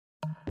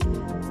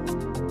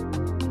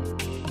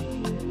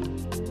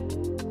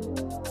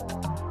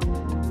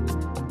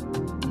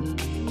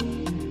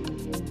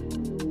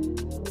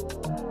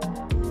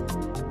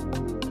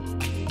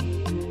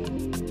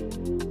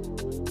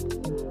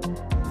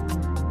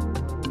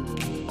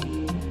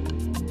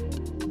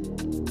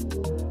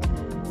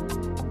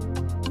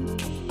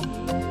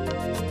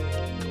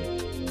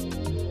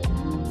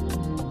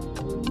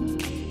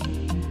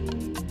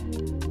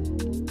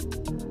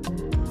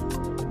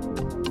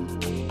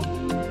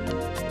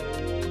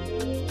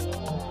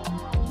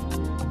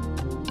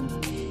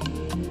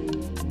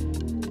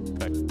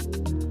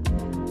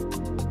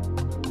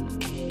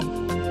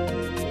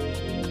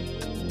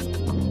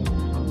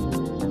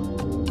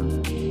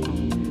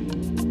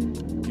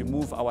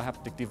Our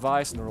haptic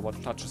device and the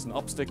robot touches an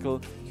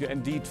obstacle, you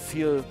indeed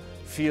feel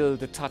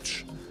the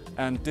touch,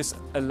 and this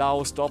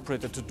allows the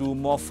operator to do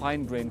more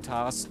fine-grained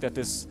tasks that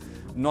is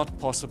not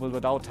possible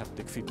without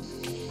haptic feedback.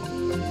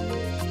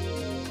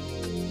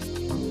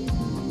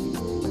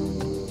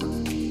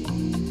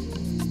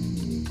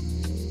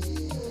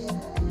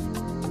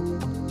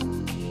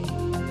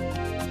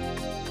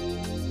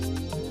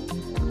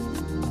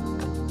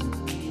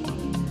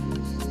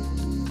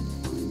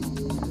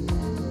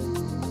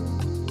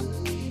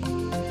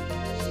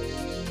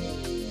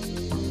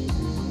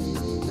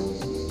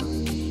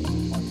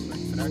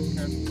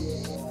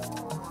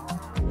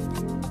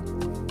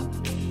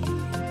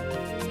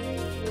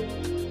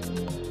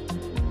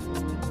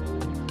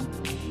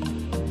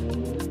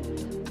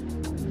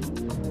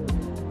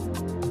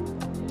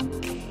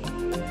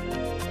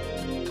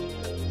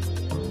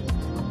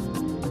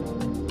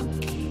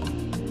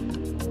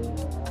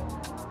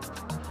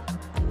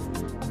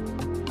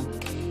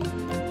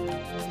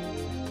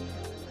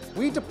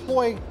 We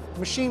deploy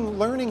machine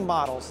learning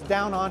models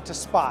down onto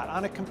Spot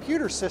on a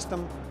computer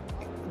system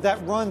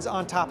that runs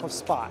on top of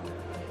Spot.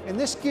 And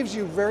this gives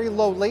you very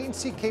low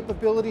latency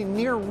capability,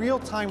 near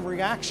real-time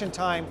reaction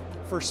time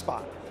for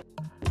Spot.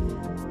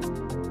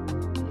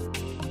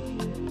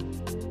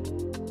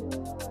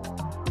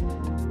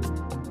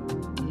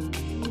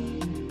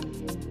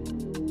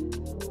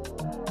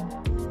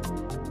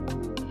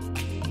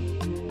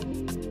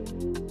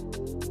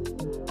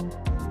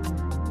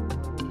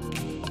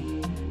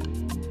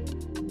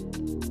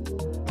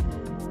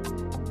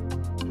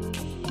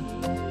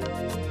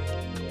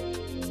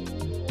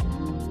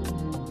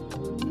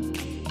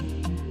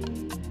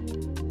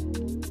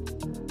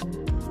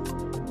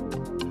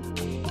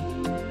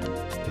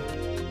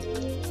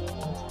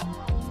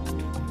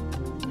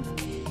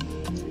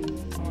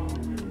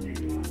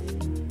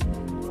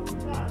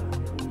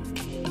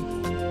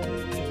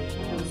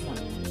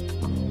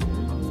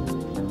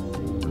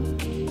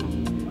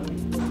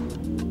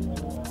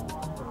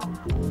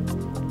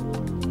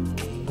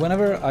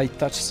 Whenever I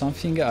touch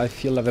something, I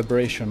feel a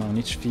vibration on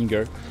each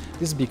finger.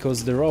 This is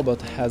because the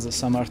robot has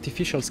some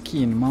artificial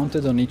skin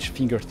mounted on each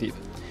fingertip.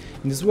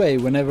 In this way,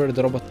 whenever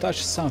the robot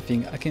touches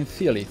something, I can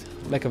feel it,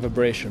 like a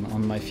vibration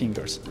on my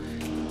fingers.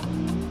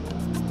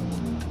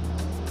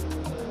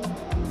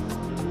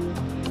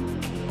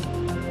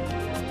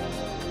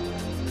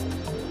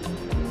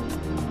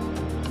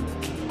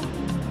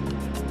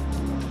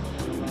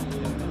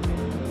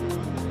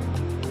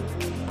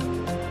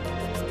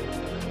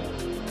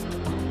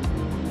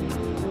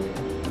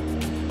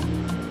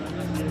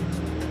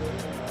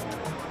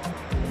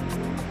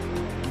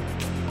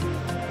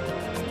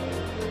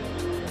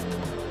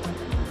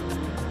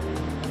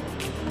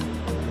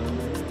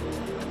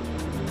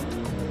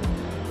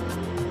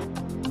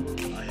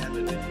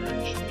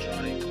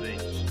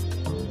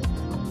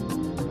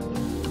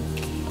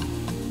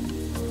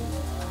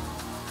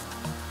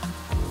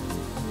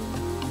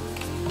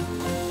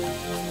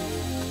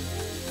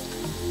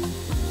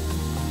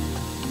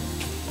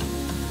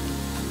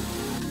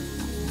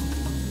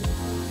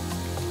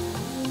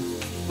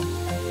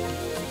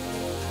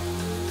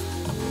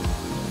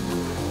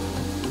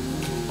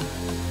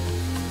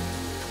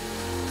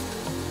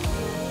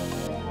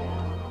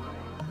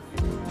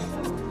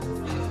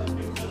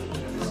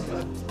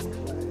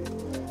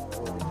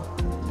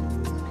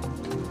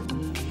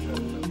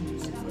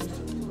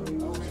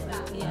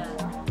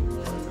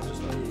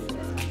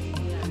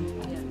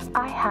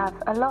 I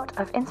have a lot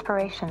of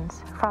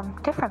inspirations from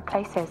different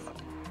places.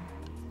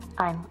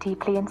 I'm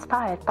deeply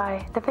inspired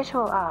by the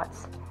visual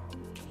arts,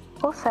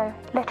 also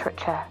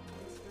literature.